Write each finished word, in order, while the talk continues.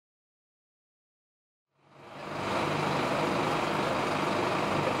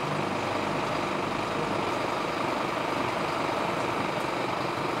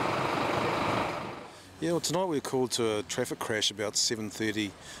Yeah, well, tonight we were called to a traffic crash about 7:30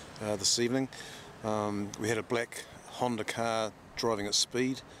 this evening. We had a black Honda car driving at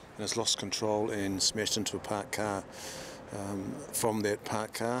speed and has lost control and smashed into a parked car. From that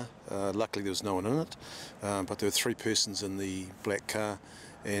parked car, luckily there was no one in it, but there were three persons in the black car,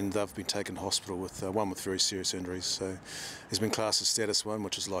 and they've been taken to hospital with one with very serious injuries. So he's been classed as status 1,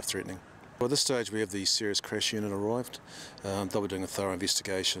 which is life-threatening. Well, at this stage we have the serious crash unit arrived. They'll be doing a thorough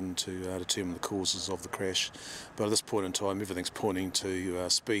investigation to determine the causes of the crash, but at this point in time everything's pointing to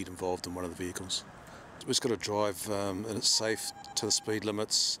speed involved in one of the vehicles. We've just got to drive and it's safe to the speed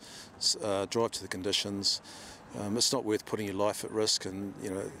limits, drive to the conditions. It's not worth putting your life at risk, and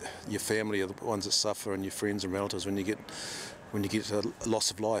your family are the ones that suffer, and your friends and relatives when you get a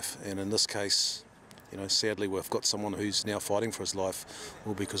loss of life. And in this case, sadly we've got someone who's now fighting for his life,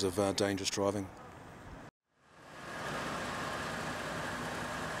 all because of dangerous driving.